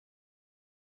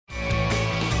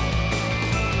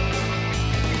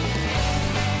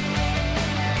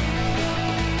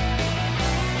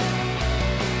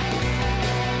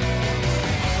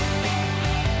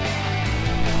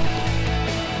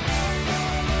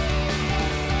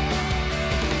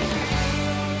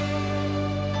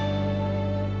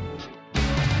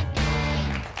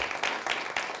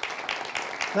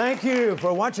Thank you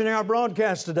for watching our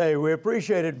broadcast today. We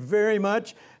appreciate it very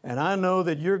much, and I know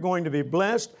that you're going to be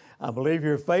blessed. I believe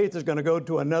your faith is going to go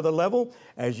to another level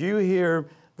as you hear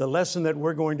the lesson that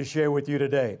we're going to share with you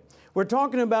today. We're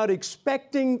talking about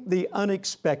expecting the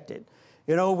unexpected.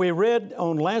 You know, we read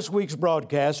on last week's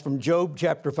broadcast from Job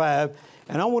chapter 5,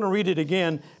 and I want to read it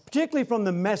again, particularly from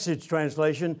the Message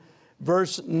translation,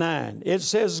 verse 9. It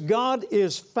says, God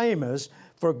is famous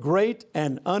for great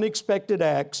and unexpected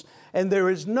acts, and there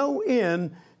is no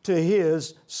end to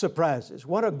His surprises.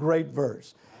 What a great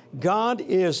verse. God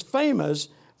is famous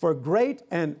for great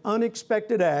and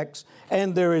unexpected acts,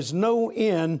 and there is no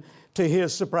end to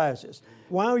His surprises.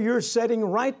 While you're sitting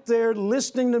right there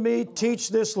listening to me teach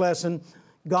this lesson,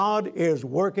 God is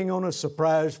working on a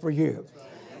surprise for you.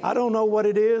 I don't know what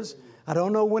it is. I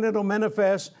don't know when it'll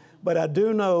manifest, but I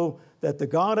do know that the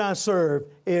God I serve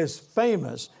is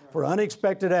famous for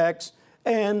unexpected acts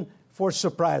and for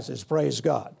surprises. Praise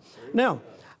God. Now,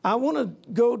 I want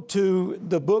to go to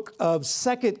the book of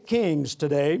 2 Kings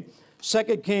today, 2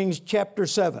 Kings chapter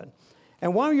 7.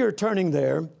 And while you're turning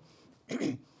there,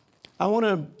 I want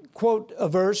to quote a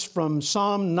verse from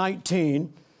Psalm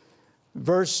 19,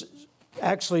 verses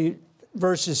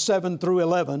 7 through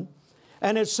 11.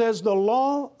 And it says, the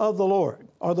law of the Lord,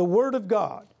 or the Word of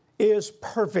God, is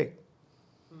perfect.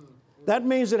 That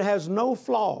means it has no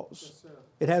flaws.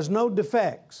 It has no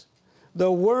defects.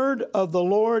 The Word of the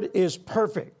Lord is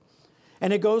perfect.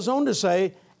 And it goes on to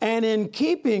say, and in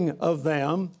keeping of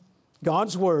them,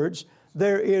 God's words,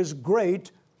 there is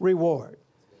great reward.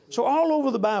 So all over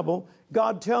the Bible,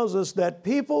 God tells us that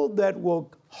people that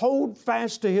will hold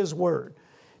fast to His Word,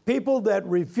 people that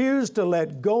refuse to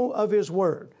let go of His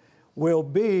Word, will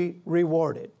be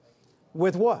rewarded.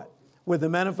 With what? With the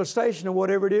manifestation of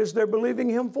whatever it is they're believing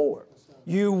Him for.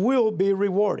 You will be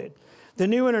rewarded. The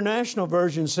New International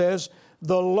Version says,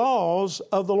 the laws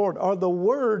of the Lord, or the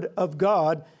Word of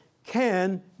God,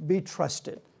 can be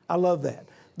trusted. I love that.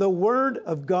 The Word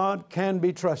of God can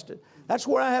be trusted. That's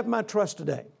where I have my trust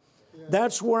today.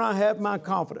 That's where I have my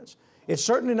confidence. It's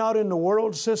certainly not in the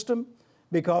world system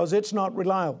because it's not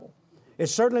reliable.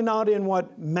 It's certainly not in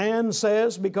what man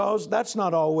says because that's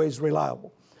not always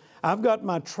reliable. I've got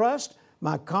my trust,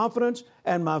 my confidence,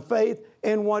 and my faith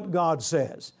in what God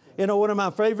says. You know, one of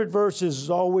my favorite verses has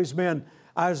always been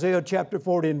Isaiah chapter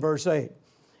 40 and verse 8.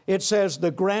 It says,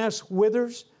 the grass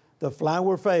withers, the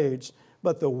flower fades,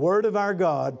 but the word of our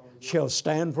God shall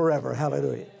stand forever.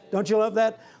 Hallelujah. Don't you love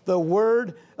that? The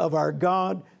word of our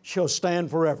God shall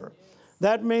stand forever.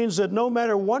 That means that no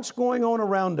matter what's going on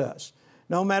around us,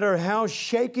 no matter how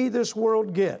shaky this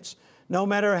world gets, no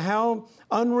matter how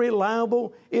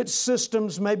unreliable its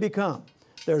systems may become,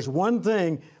 there's one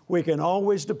thing we can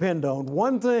always depend on,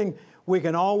 one thing we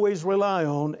can always rely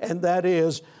on, and that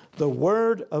is the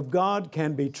Word of God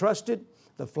can be trusted.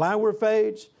 The flower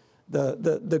fades,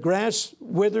 the grass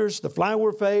withers, the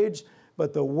flower fades,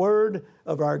 but the Word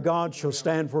of our God shall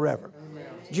stand forever. Amen.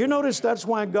 Do you notice that's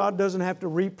why God doesn't have to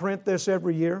reprint this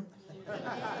every year?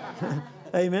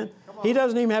 Amen. He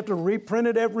doesn't even have to reprint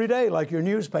it every day like your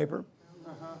newspaper.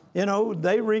 You know,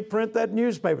 they reprint that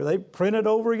newspaper. They print it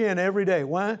over again every day.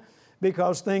 Why?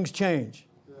 Because things change.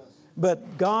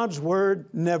 But God's Word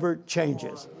never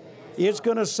changes. It's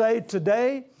going to say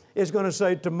today, it's going to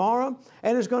say tomorrow,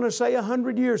 and it's going to say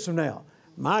 100 years from now,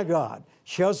 my God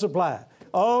shall supply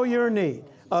all your need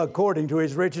according to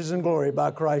His riches and glory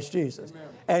by Christ Jesus. Amen.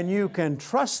 And you can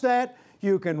trust that.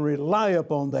 You can rely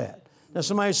upon that. Now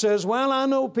somebody says, well, I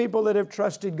know people that have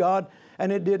trusted God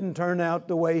and it didn't turn out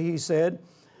the way He said.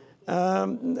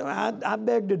 I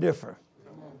beg to differ.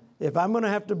 If I'm going to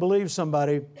have to believe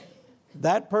somebody,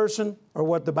 that person or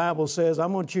what the Bible says,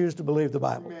 I'm going to choose to believe the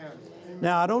Bible. Amen.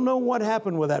 Now, I don't know what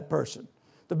happened with that person.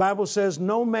 The Bible says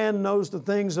no man knows the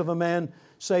things of a man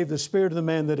save the spirit of the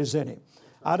man that is in him.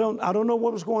 I don't know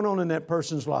what was going on in that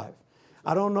person's life.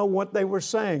 I don't know what they were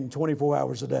saying 24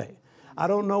 hours a day. I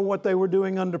don't know what they were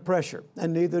doing under pressure,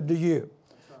 and neither do you.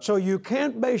 So you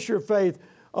can't base your faith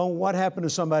on what happened to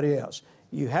somebody else.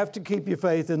 You have to keep your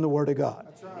faith in the Word of God.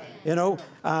 That's right. You know,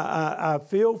 I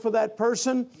feel for that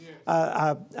person.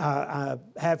 I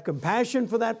have compassion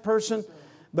for that person.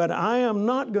 But I am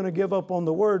not going to give up on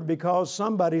the Word because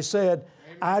somebody said,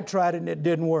 I tried it and it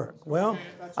didn't work. Well,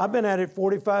 I've been at it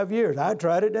 45 years. I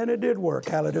tried it and it did work.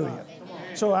 Hallelujah.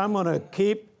 So I'm going to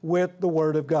keep with the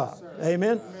Word of God.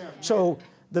 Amen. So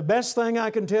the best thing I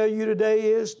can tell you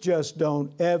today is just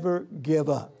don't ever give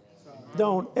up.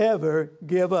 Don't ever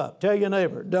give up. Tell your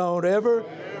neighbor, don't ever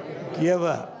give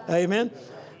up. Amen.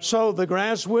 So the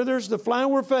grass withers, the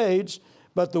flower fades,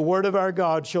 but the Word of our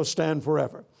God shall stand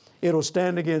forever. It'll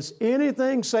stand against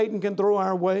anything Satan can throw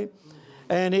our way.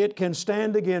 And it can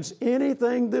stand against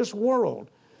anything this world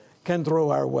can throw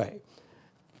our way.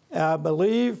 I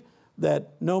believe that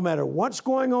no matter what's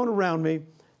going on around me,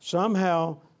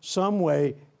 somehow, some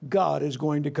way, God is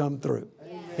going to come through.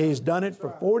 Amen. He's done it for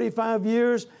 45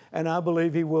 years, and I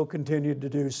believe He will continue to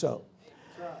do so.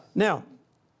 Now,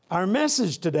 our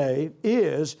message today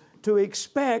is to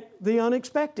expect the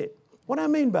unexpected. What do I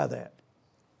mean by that?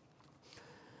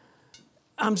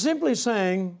 I'm simply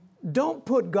saying, don't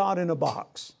put God in a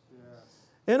box. Yes.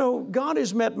 You know, God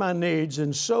has met my needs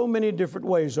in so many different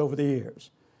ways over the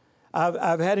years.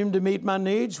 I've had Him to meet my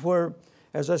needs where,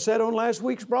 as I said on last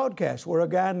week's broadcast, where a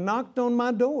guy knocked on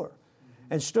my door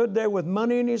and stood there with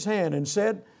money in his hand and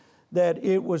said that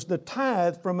it was the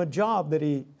tithe from a job that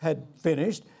he had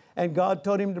finished, and God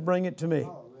told him to bring it to me.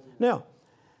 Now,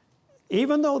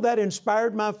 even though that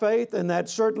inspired my faith and that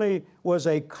certainly was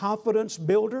a confidence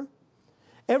builder,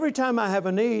 every time I have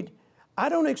a need, I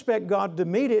don't expect God to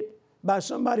meet it by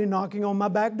somebody knocking on my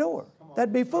back door.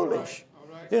 That'd be foolish.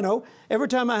 You know, every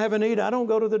time I have a need, I don't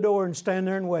go to the door and stand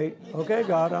there and wait. Okay,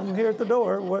 God, I'm here at the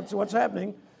door. What's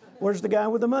happening? Where's the guy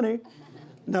with the money?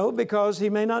 No, because He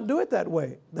may not do it that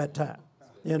way that time.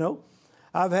 You know,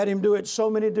 I've had Him do it so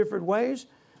many different ways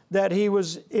that He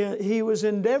was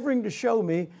endeavoring to show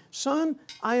me, son,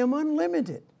 I am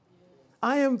unlimited.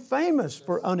 I am famous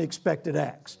for unexpected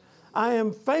acts. I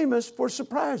am famous for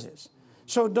surprises.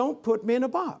 So don't put me in a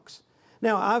box.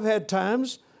 Now, I've had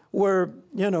times where,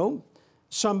 you know,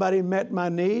 somebody met my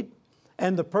need,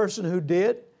 and the person who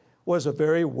did was a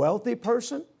very wealthy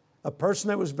person, a person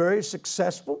that was very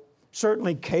successful,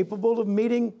 certainly capable of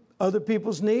meeting other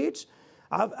people's needs.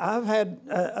 I've had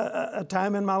a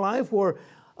time in my life where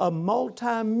a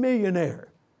multi-millionaire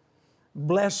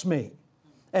blessed me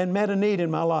and met a need in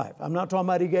my life. I'm not talking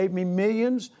about he gave me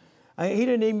millions. He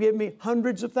didn't even give me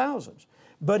hundreds of thousands,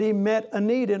 but he met a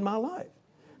need in my life.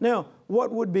 Now,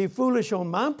 what would be foolish on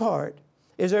my part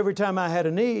is every time I had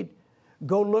a need,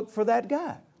 go look for that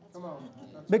guy.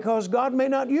 Because God may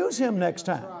not use him next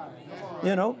time,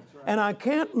 you know. And I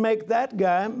can't make that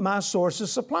guy my source of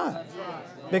supply.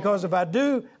 Because if I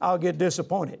do, I'll get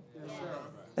disappointed.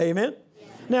 Amen?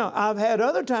 Now, I've had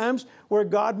other times where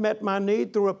God met my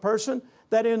need through a person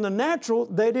that in the natural,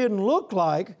 they didn't look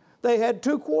like they had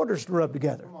two quarters to rub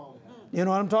together. You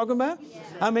know what I'm talking about?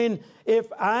 I mean, if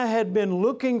I had been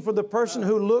looking for the person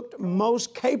who looked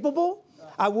most capable,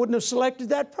 I wouldn't have selected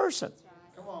that person.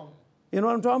 You know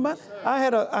what I'm talking about? I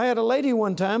had a lady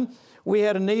one time. We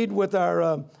had a need with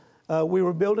our, we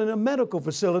were building a medical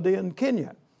facility in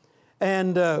Kenya.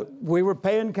 And we were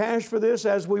paying cash for this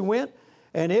as we went.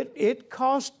 And it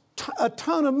cost a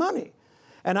ton of money.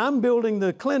 And I'm building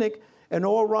the clinic, and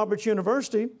Oral Roberts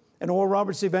University and Oral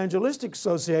Roberts Evangelistic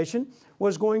Association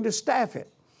was going to staff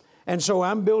it. And so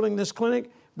I'm building this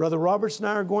clinic. Brother Roberts and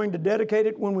I are going to dedicate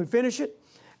it when we finish it.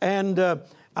 And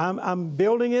I'm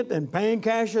building it and paying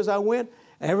cash as I went.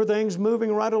 Everything's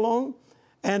moving right along.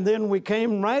 And then we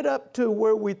came right up to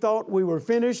where we thought we were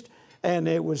finished, and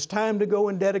it was time to go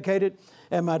and dedicate it.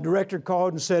 And my director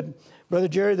called and said, Brother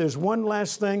Jerry, there's one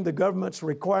last thing the government's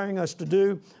requiring us to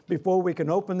do before we can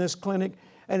open this clinic,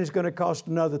 and it's going to cost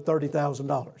another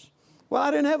 $30,000. Well, I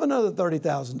didn't have another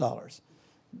 $30,000.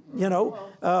 You know,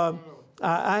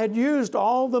 I had used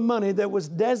all the money that was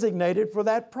designated for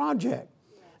that project.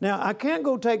 Now, I can't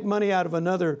go take money out of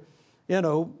another, you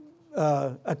know,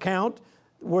 account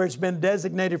where it's been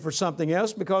designated for something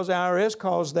else, because the IRS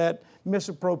calls that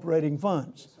misappropriating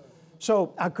funds.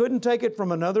 So I couldn't take it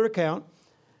from another account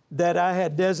that I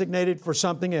had designated for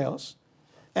something else,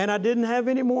 and I didn't have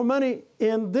any more money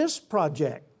in this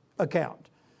project account.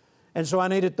 And so I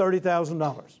needed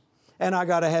 $30,000. And I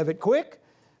got to have it quick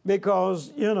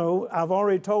because, you know, I've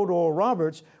already told Oral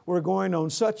Roberts we're going on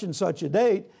such and such a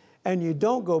date, and you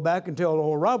don't go back and tell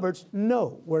Oral Roberts,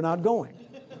 no, we're not going.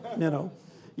 You know,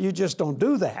 you just don't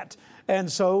do that. And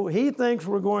so he thinks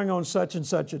we're going on such and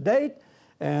such a date,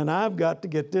 and I've got to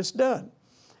get this done.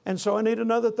 And so I need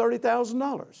another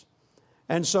 $30,000.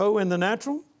 And so in the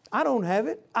natural, I don't have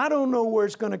it. I don't know where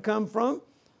it's going to come from.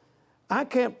 I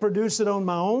can't produce it on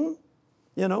my own,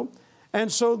 you know.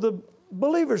 And so the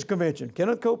Believers Convention,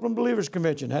 Kenneth Copeland Believers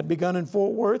Convention, had begun in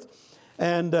Fort Worth.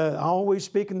 And I always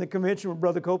speak in the convention with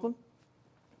Brother Copeland.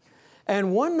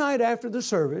 And one night after the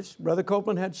service, Brother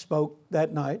Copeland had spoke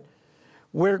that night.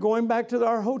 We're going back to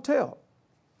our hotel.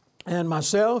 And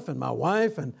myself and my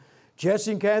wife and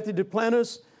Jesse and Kathy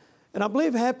Duplantis, and I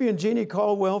believe Happy and Jeannie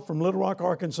Caldwell from Little Rock,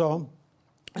 Arkansas.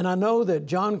 And I know that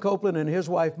John Copeland and his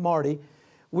wife Marty,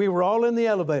 we were all in the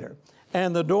elevator.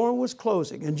 And the door was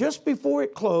closing. And just before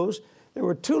it closed, there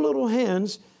were two little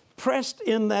hands pressed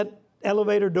in that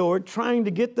elevator door, trying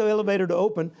to get the elevator to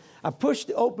open. I pushed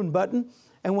the open button,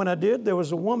 and when I did, there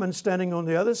was a woman standing on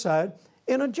the other side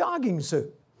in a jogging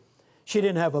suit. She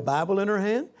didn't have a Bible in her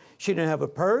hand. She didn't have a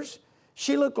purse.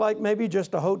 She looked like maybe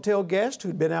just a hotel guest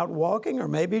who'd been out walking or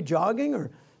maybe jogging,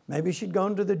 or maybe she'd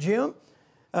gone to the gym.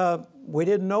 We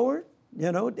didn't know her.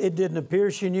 You know, it didn't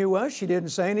appear she knew us. She didn't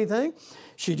say anything.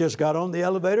 She just got on the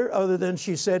elevator, other than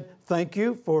she said, "Thank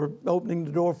you for opening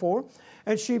the door for her."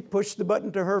 And she pushed the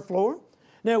button to her floor.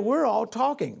 Now, we're all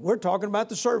talking. We're talking about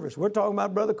the service. We're talking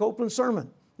about Brother Copeland's sermon,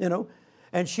 you know.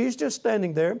 And she's just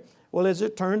standing there. Well, as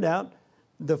it turned out,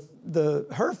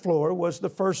 her floor was the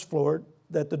first floor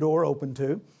that the door opened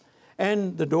to.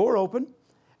 And the door opened,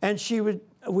 and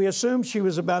we assumed she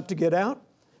was about to get out.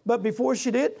 But before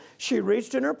she did, she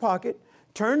reached in her pocket,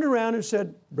 turned around and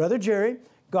said, "Brother Jerry,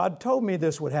 God told me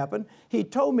this would happen. He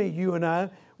told me you and I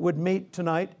would meet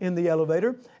tonight in the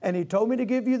elevator, and He told me to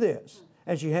give you this."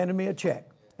 And she handed me a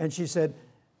check. And she said,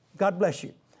 "God bless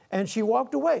you." And she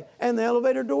walked away, and the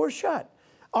elevator door shut,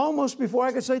 almost before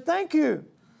I could say thank you.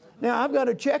 Now, I've got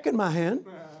a check in my hand.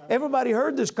 Everybody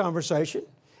heard this conversation.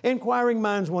 Inquiring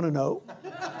minds want to know,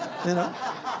 you know.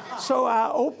 So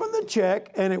I opened the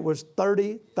check, and it was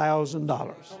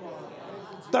 $30,000.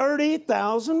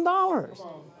 $30,000.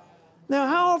 Now,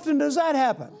 how often does that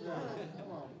happen?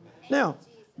 Now,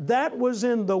 that was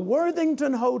in the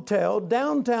Worthington Hotel,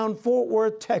 downtown Fort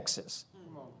Worth, Texas.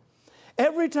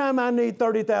 Every time I need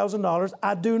 $30,000,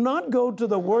 I do not go to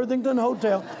the Worthington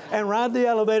Hotel and ride the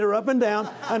elevator up and down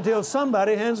until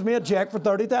somebody hands me a check for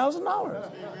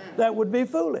 $30,000. That would be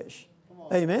foolish.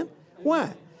 Amen?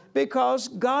 Why? Because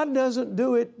God doesn't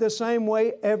do it the same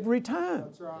way every time.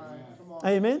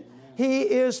 Amen? He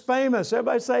is famous.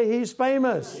 Everybody say He's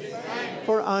famous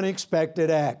for unexpected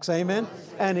acts. Amen?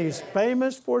 And He's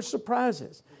famous for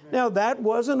surprises. Now, that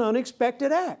was an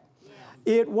unexpected act.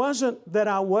 It wasn't that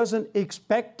I wasn't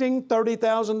expecting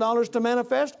 $30,000 to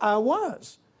manifest. I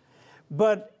was.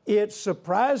 But it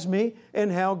surprised me in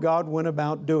how God went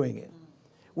about doing it.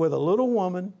 With a little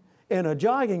woman in a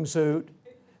jogging suit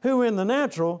who in the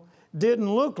natural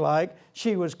didn't look like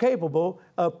she was capable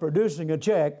of producing a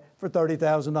check for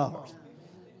 $30,000.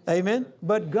 Amen?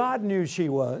 But God knew she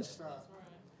was.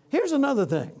 Here's another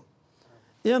thing.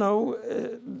 You know,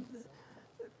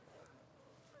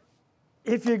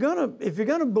 if you're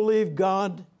gonna believe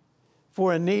God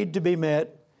for a need to be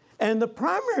met, and the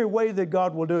primary way that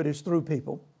God will do it is through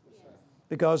people,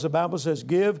 because the Bible says,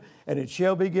 "Give, and it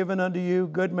shall be given unto you,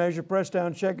 good measure, pressed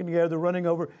down, shaken together, running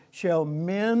over, shall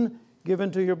men give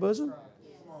into your bosom."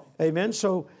 Amen.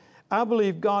 So I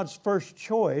believe God's first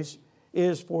choice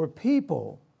is for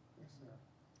people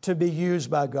to be used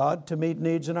by God to meet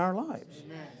needs in our lives.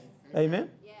 Amen.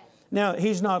 Now,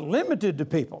 He's not limited to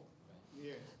people.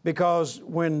 Because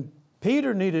when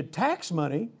Peter needed tax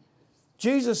money,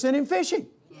 Jesus sent him fishing.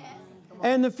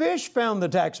 And the fish found the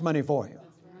tax money for him.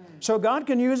 So God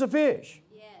can use a fish.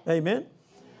 Amen.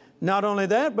 Not only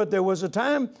that, but there was a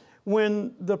time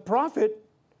when the prophet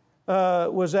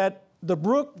was at the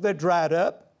brook that dried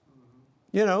up,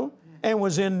 you know, and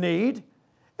was in need.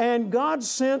 And God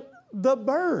sent the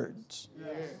birds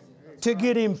to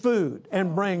get him food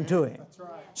and bring to him.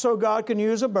 So God can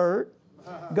use a bird.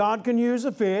 God can use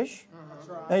a fish.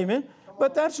 Amen.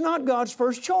 But that's not God's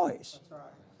first choice.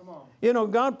 You know,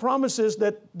 God promises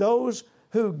that those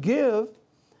who give,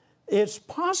 it's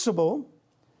possible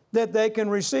that they can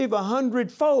receive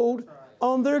 100-fold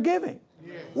on their giving.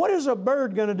 What is a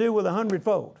bird going to do with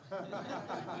 100-fold?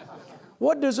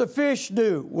 What does a fish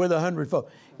do with 100-fold?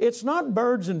 It's not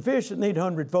birds and fish that need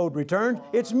 100-fold return.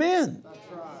 It's men.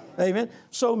 Amen.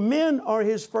 So men are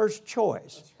His first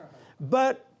choice.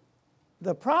 But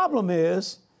the problem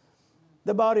is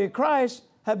the body of Christ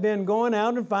have been going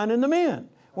out and finding the men,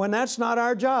 when that's not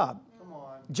our job.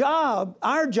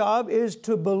 Our job is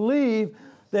to believe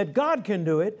that God can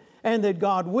do it and that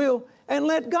God will, and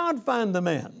let God find the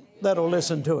man that'll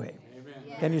listen to Him.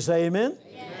 Amen. Can you say amen?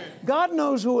 Yes. God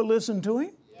knows who will listen to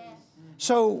Him. Yes.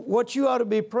 So what you ought to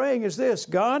be praying is this: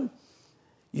 God,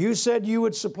 You said You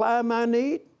would supply my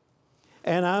need,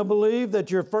 and I believe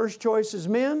that Your first choice is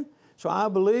men, so I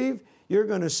believe You're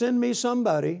going to send me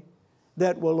somebody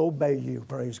that will obey You,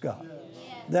 praise God,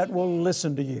 that will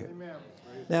listen to You. Amen.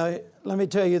 Now, let me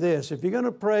tell you this. If you're going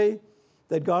to pray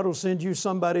that God will send you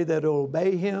somebody that will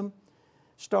obey Him,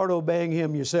 start obeying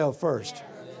Him yourself first.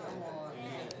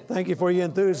 Thank you for your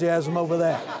enthusiasm over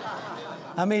that.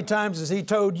 How many times has He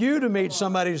told you to meet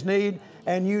somebody's need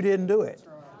and you didn't do it?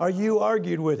 Or you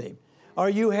argued with Him? Or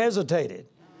you hesitated?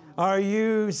 Or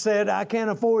you said, "I can't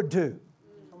afford to"?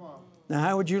 Now,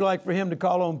 how would you like for Him to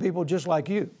call on people just like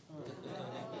you?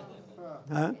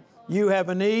 Huh? You have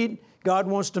a need, God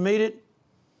wants to meet it,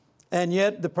 and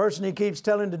yet the person He keeps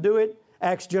telling to do it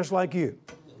acts just like you.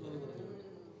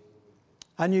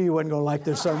 I knew you wasn't going to like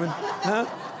this sermon. Huh?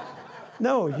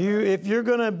 No, if you're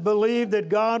going to believe that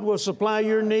God will supply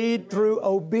your need through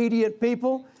obedient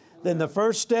people, then the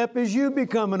first step is you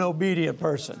become an obedient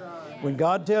person. When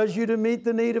God tells you to meet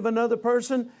the need of another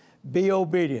person, be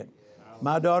obedient.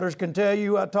 My daughters can tell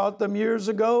you, I taught them years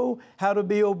ago how to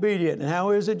be obedient. And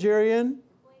how is it, Jerry Ann?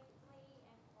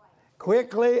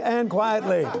 Quickly and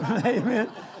quietly. Amen.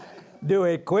 Do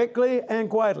it quickly and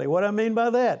quietly. What I mean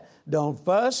by that? Don't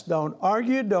fuss, don't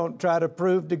argue, don't try to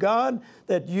prove to God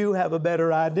that you have a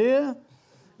better idea.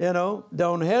 You know,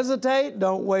 don't hesitate,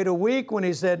 don't wait a week when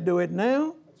He said do it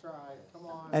now. That's right. Come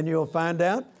on. And you'll find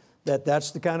out that that's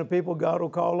the kind of people God will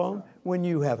call on when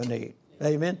you have a need.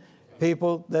 Amen.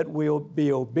 People that will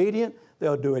be obedient,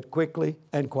 they'll do it quickly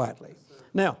and quietly.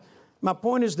 Now, my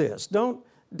point is this, don't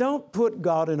put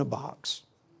God in a box.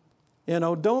 You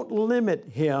know, don't limit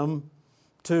Him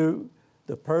to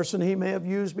the person He may have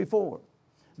used before.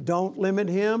 Don't limit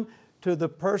Him to the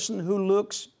person who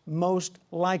looks most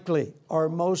likely or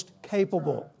most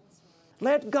capable.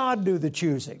 Let God do the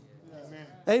choosing.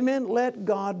 Amen. Let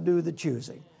God do the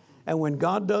choosing. And when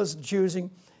God does the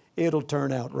choosing, it'll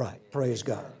turn out right. Praise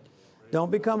God.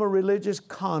 Don't become a religious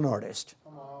con artist.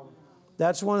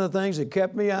 That's one of the things that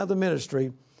kept me out of the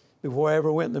ministry before I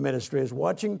ever went in the ministry, is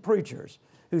watching preachers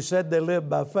who said they lived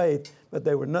by faith, but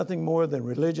they were nothing more than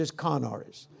religious con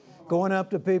artists. Going up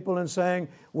to people and saying,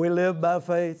 we live by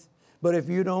faith, but if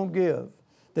you don't give,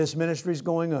 this ministry's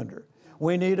going under.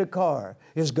 We need a car.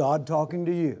 Is God talking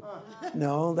to you?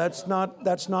 No, that's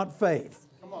not faith.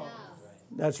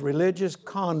 That's religious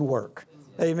con work.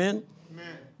 Amen?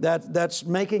 That's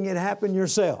making it happen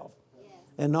yourself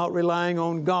and not relying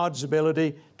on God's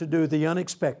ability to do the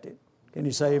unexpected. Can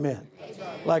you say amen?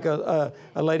 Like a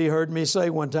lady heard me say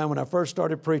one time when I first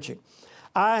started preaching,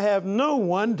 I have no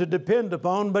one to depend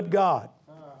upon but God.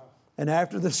 And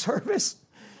after the service,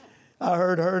 I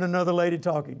heard her and another lady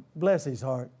talking. Bless his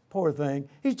heart. Poor thing.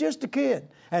 He's just a kid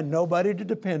and nobody to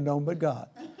depend on but God.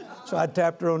 So I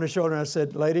tapped her on the shoulder and I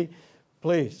said, lady,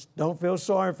 please don't feel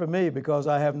sorry for me because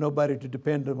I have nobody to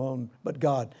depend upon but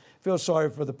God. Feel sorry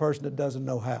for the person that doesn't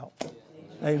know how.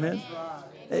 Amen.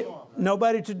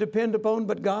 Nobody to depend upon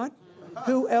but God?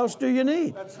 Who else do you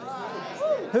need?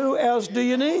 Who else do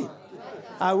you need?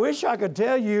 I wish I could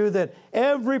tell you that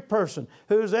every person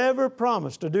who's ever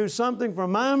promised to do something for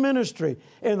my ministry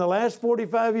in the last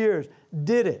 45 years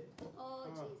did it.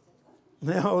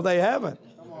 No, they haven't.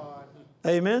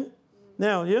 Amen?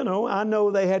 Now, you know, I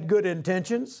know they had good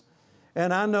intentions,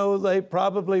 and I know they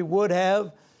probably would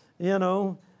have, you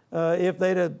know, if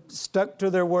they'd have stuck to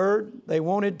their word, they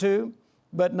wanted to.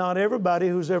 But not everybody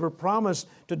who's ever promised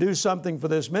to do something for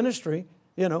this ministry,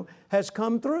 you know, has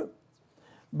come through.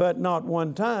 But not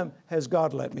one time has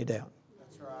God let me down.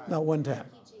 That's right. Not one time.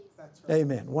 That's right.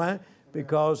 Amen. Why?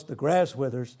 Because the grass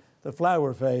withers, the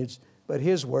flower fades, but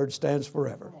His word stands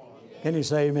forever. Can you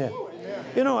say amen? Amen?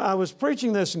 You know, I was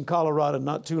preaching this in Colorado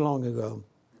not too long ago.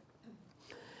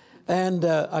 And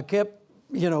I kept,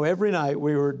 you know, every night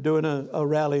we were doing a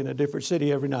rally in a different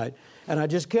city every night. And I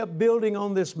just kept building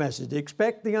on this message.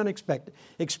 Expect the unexpected.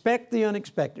 Expect the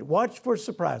unexpected. Watch for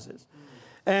surprises.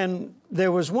 And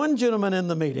there was one gentleman in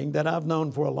the meeting that I've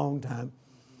known for a long time.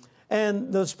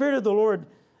 And the Spirit of the Lord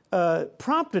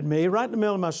prompted me right in the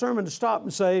middle of my sermon to stop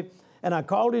and say, and I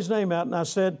called his name out and I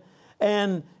said,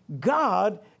 and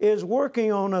God is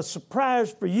working on a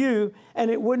surprise for you,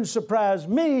 and it wouldn't surprise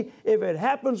me if it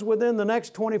happens within the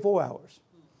next 24 hours.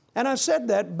 And I said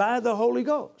that by the Holy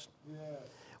Ghost.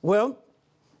 Well,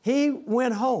 he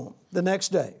went home the next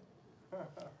day,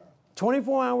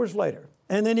 24 hours later,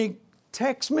 and then he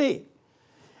texted me,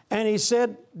 and he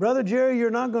said, Brother Jerry, you're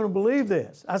not going to believe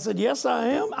this. I said, yes, I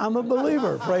am. I'm a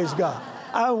believer, praise God.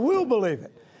 I will believe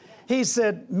it. He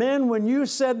said, man, when you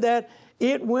said that,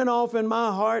 it went off in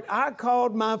my heart. I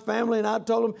called my family, and I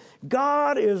told them,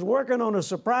 God is working on a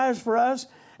surprise for us,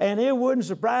 and it wouldn't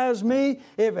surprise me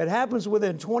if it happens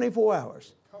within 24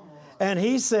 hours. And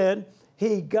he said,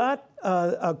 he got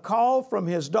a call from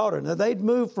his daughter. Now, they'd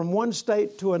moved from one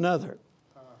state to another.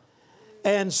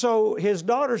 And so his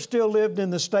daughter still lived in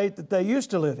the state that they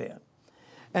used to live in.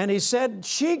 And he said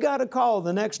she got a call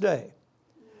the next day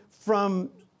from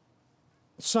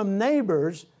some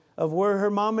neighbors of where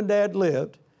her mom and dad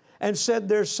lived and said,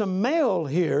 there's some mail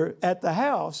here at the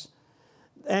house,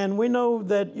 and we know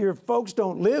that your folks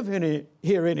don't live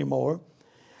here anymore,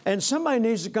 and somebody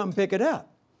needs to come pick it up.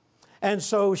 And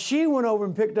so she went over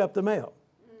and picked up the mail.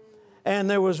 And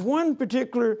there was one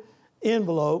particular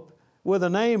envelope with a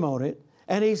name on it,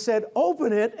 And he said,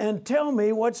 open it and tell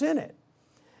me what's in it.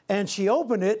 And she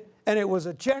opened it, and it was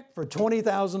a check for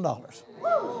 $20,000.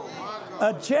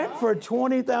 A check for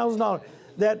 $20,000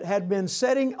 that had been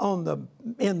sitting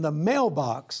in the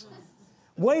mailbox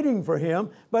waiting for him,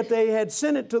 but they had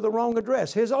sent it to the wrong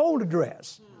address, his old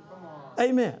address.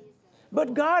 Amen.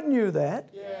 But God knew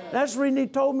that. That's the reason he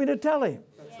told me to tell him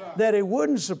that it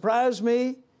wouldn't surprise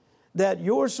me that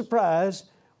your surprise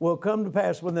will come to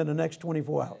pass within the next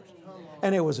 24 hours.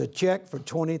 And it was a check for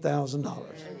 $20,000.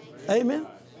 Amen.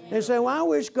 They say, well, I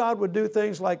wish God would do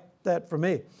things like that for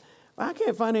me. I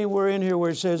can't find anywhere in here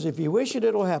where it says, if you wish it,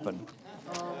 it'll happen.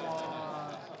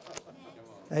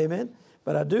 Amen.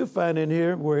 But I do find in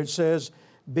here where it says,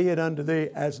 be it unto thee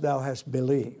as thou hast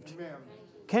believed. Amen.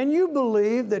 Can you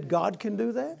believe that God can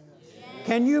do that? Yes.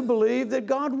 Can you believe that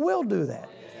God will do that?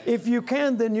 If you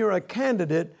can, then you're a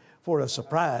candidate for a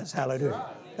surprise. Hallelujah.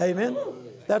 Amen.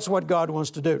 That's what God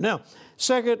wants to do. Now,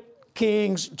 2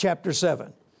 Kings chapter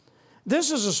 7.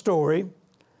 This is a story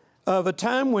of a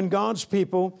time when God's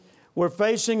people were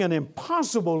facing an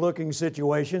impossible looking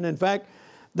situation. In fact,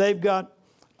 they've got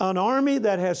an army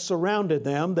that has surrounded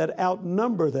them, that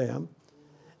outnumber them,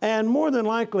 and more than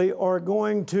likely are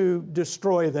going to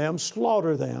destroy them,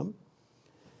 slaughter them.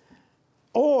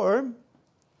 Or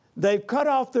they've cut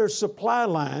off their supply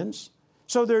lines,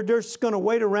 so they're just going to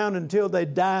wait around until they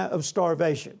die of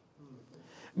starvation.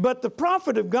 But the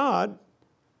prophet of God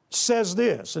says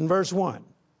this in verse 1.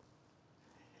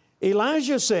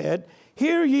 Elijah said,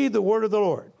 hear ye the word of the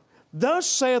Lord. Thus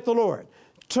saith the Lord,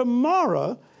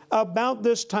 tomorrow about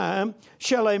this time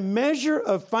shall a measure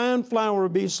of fine flour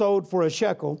be sold for a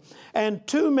shekel, and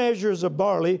 2 measures of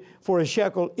barley for a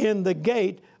shekel in the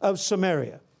gate of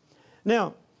Samaria.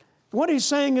 Now, what he's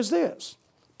saying is this.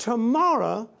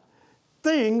 Tomorrow,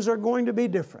 things are going to be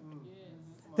different.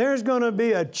 There's going to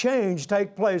be a change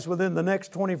take place within the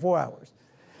next 24 hours.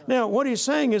 Now, what he's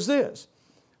saying is this.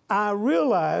 I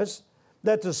realize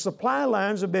that the supply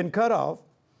lines have been cut off.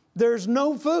 There's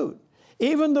no food.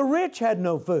 Even the rich had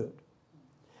no food.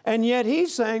 And yet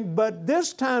he's saying, but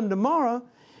this time tomorrow,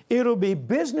 it'll be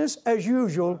business as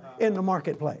usual in the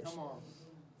marketplace.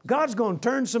 God's going to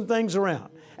turn some things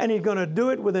around, and he's going to do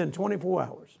it within 24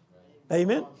 hours.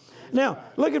 Amen? Now,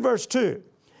 look at verse 2.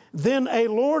 Then a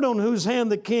Lord on whose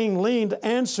hand the king leaned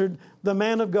answered the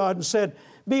man of God and said,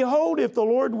 behold, if the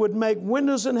Lord would make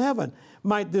windows in heaven,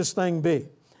 might this thing be?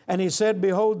 And he said,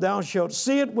 behold, thou shalt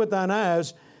see it with thine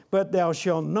eyes, but thou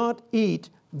shalt not eat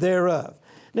thereof.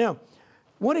 Now,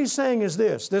 what he's saying is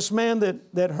this man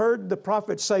that heard the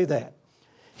prophet say that,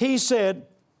 he said,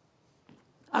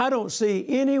 I don't see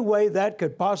any way that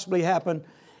could possibly happen,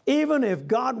 even if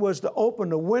God was to open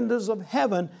the windows of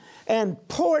heaven and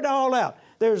pour it all out.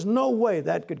 There's no way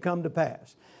that could come to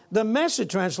pass. The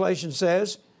Message translation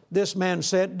says, this man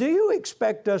said, do you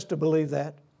expect us to believe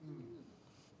that?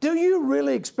 Do you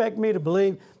really expect me to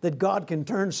believe that God can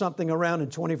turn something around in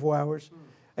 24 hours?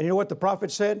 And you know what the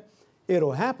prophet said?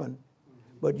 It'll happen,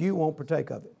 but you won't partake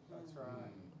of it. That's right.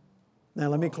 Now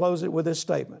let me close it with this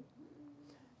statement.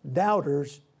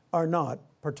 Doubters are not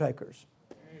partakers.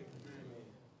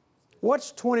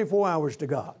 What's 24 hours to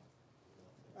God?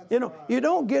 You know, you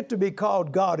don't get to be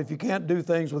called God if you can't do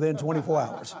things within 24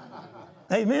 hours.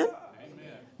 Amen?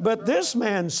 But this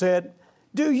man said,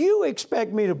 do you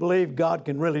expect me to believe God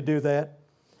can really do that?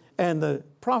 And the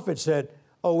prophet said,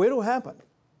 oh, it'll happen.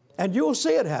 And you'll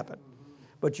see it happen.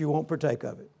 But you won't partake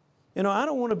of it. You know, I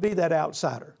don't want to be that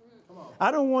outsider.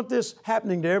 I don't want this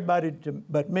happening to everybody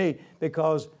but me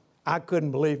because I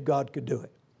couldn't believe God could do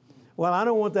it. Well, I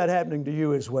don't want that happening to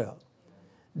you as well.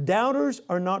 Doubters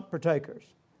are not partakers.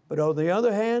 But on the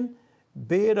other hand,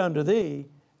 be it unto thee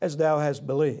as thou hast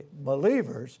believed.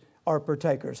 Believers are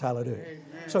partakers. Hallelujah.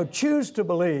 Amen. So choose to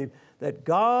believe that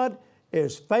God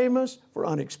is famous for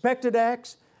unexpected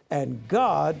acts, and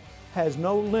God has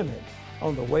no limit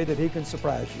on the way that he can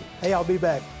surprise you. Hey, I'll be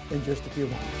back in just a few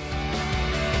moments.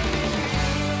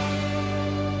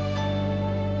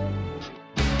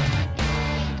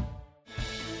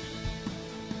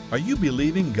 Are you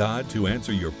believing God to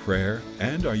answer your prayer?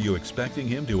 And are you expecting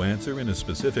Him to answer in a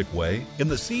specific way? In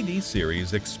the CD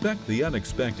series, Expect the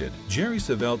Unexpected, Jerry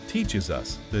Savelle teaches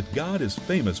us that God is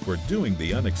famous for doing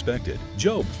the unexpected.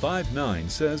 Job 5:9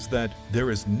 says that there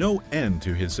is no end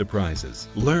to His surprises.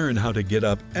 Learn how to get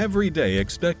up every day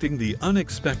expecting the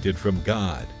unexpected from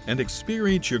God and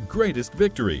experience your greatest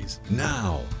victories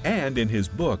now. And in his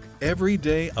book, Every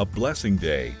Day a Blessing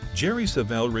Day, Jerry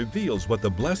Savelle reveals what the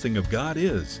blessing of God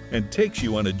is and takes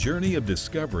you on a journey of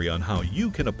discovery on how you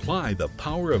can apply the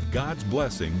power of God's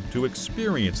blessing to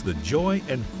experience the joy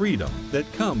and freedom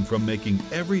that come from making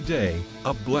every day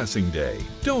a blessing day.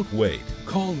 Don't wait.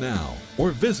 Call now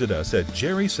or visit us at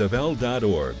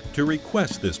jerrysavelle.org to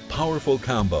request this powerful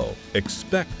combo.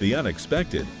 Expect the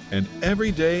unexpected and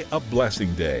every day a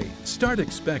blessing day. Start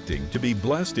expecting to be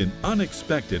blessed in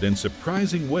unexpected and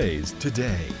surprising ways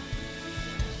today.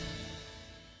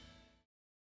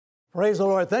 Praise the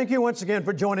Lord. Thank you once again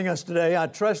for joining us today. I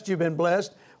trust you've been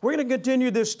blessed. We're going to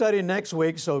continue this study next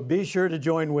week, so be sure to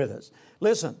join with us.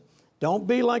 Listen, don't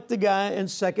be like the guy in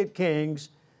 2 Kings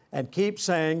and keep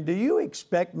saying, do you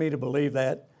expect me to believe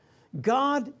that?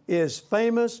 God is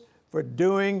famous for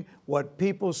doing what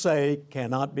people say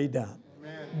cannot be done.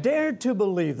 Amen. Dare to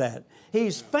believe that.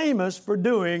 He's famous for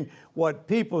doing what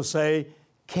people say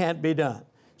can't be done.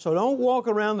 So don't walk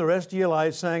around the rest of your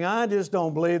life saying, I just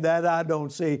don't believe that, I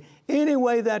don't see any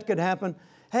way that could happen.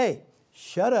 Hey,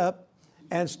 shut up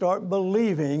and start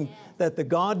believing that the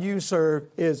God you serve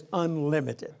is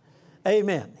unlimited.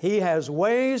 Amen. He has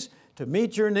ways to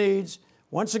meet your needs,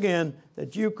 once again,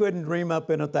 that you couldn't dream up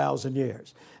in 1,000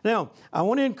 years. Now, I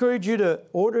want to encourage you to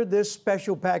order this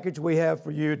special package we have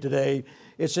for you today.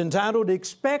 It's entitled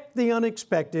Expect the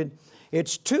Unexpected.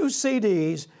 It's 2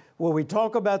 CDs where we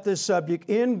talk about this subject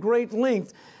in great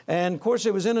length. And of course,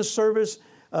 it was in a service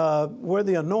where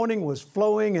the anointing was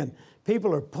flowing and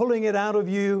people are pulling it out of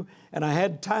you. And I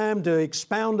had time to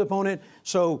expound upon it.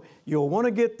 So you'll want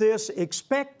to get this.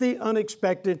 Expect the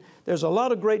unexpected. There's a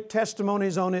lot of great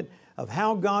testimonies on it of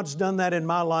how God's done that in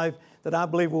my life that I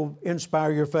believe will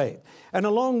inspire your faith. And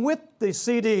along with the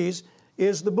CDs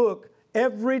is the book,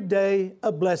 Every Day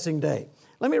a Blessing Day.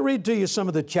 Let me read to you some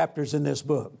of the chapters in this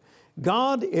book.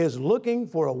 God is looking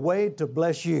for a way to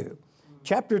bless you.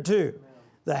 Chapter 2,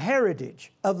 the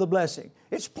heritage of the blessing.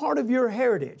 It's part of your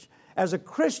heritage. As a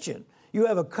Christian, you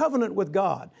have a covenant with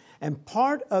God, and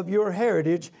part of your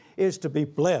heritage is to be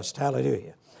blessed.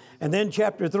 Hallelujah. And then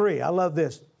chapter 3, I love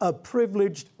this, a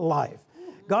privileged life.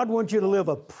 God wants you to live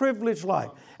a privileged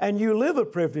life. And you live a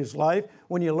privileged life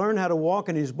when you learn how to walk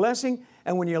in His blessing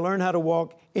and when you learn how to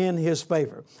walk in His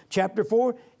favor. Chapter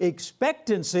 4,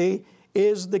 expectancy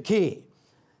is the key.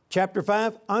 Chapter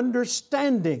 5,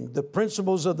 understanding the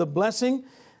principles of the blessing.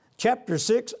 Chapter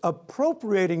 6,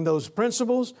 appropriating those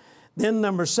principles. Then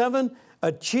number 7,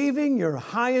 achieving your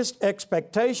highest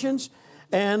expectations.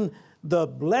 And the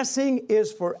blessing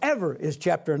is forever is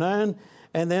chapter 9.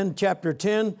 And then chapter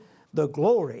 10, the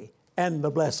glory and the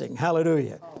blessing.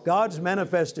 Hallelujah. God's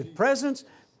manifested presence,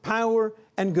 power,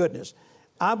 and goodness.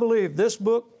 I believe this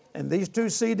book and these 2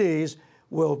 CDs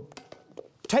will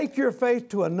take your faith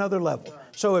to another level.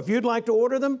 So if you'd like to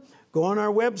order them, go on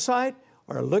our website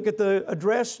or look at the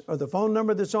address or the phone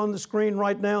number that's on the screen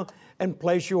right now and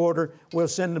place your order. We'll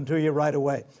send them to you right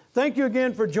away. Thank you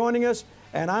again for joining us.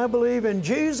 And I believe in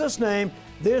Jesus' name,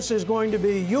 this is going to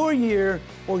be your year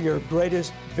for your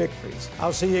greatest victories.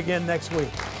 I'll see you again next week.